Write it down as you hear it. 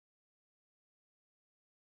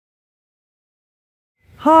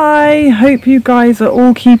Hi, hope you guys are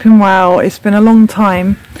all keeping well. It's been a long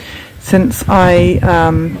time since I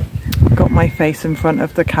got my face in front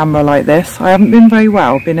of the camera like this. I haven't been very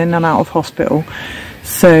well, been in and out of hospital,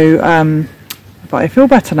 so but I feel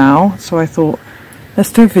better now, so I thought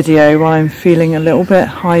let's do a video while I'm feeling a little bit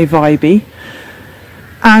high vibey.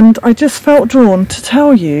 And I just felt drawn to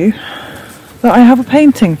tell you that I have a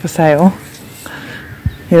painting for sale.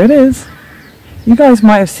 Here it is. You guys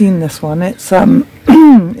might have seen this one. It's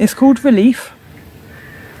it's called Relief,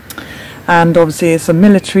 and obviously it's a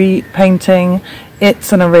military painting.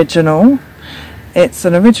 It's an original. It's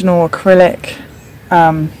an original acrylic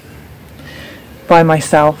by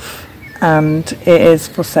myself, and it is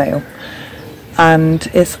for sale. And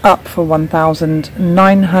it's up for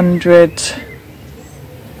 1,900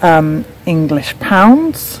 English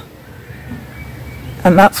pounds.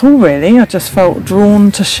 And that's all really. I just felt drawn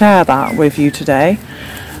to share that with you today.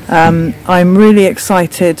 I'm really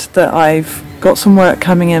excited that I've got some work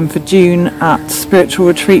coming in for June at spiritual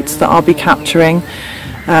retreats that I'll be capturing.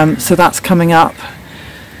 So that's coming up.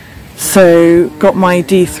 So got my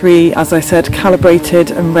D3, as I said,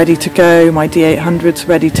 calibrated and ready to go. My D800's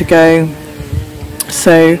ready to go.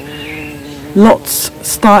 So lots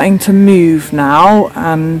starting to move now,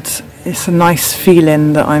 and it's a nice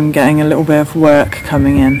feeling that I'm getting a little bit of work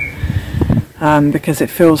coming in, because it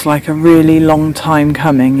feels like a really long time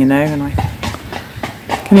coming, you know. And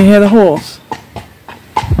can you hear the horse?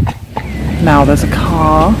 Now there's a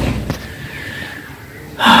car.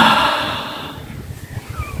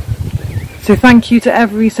 So thank you to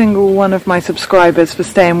every single one of my subscribers for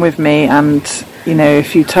staying with me, and you know,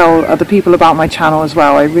 if you tell other people about my channel as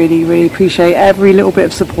well, I really appreciate every little bit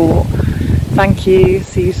of support. Thank you.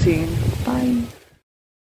 See you soon.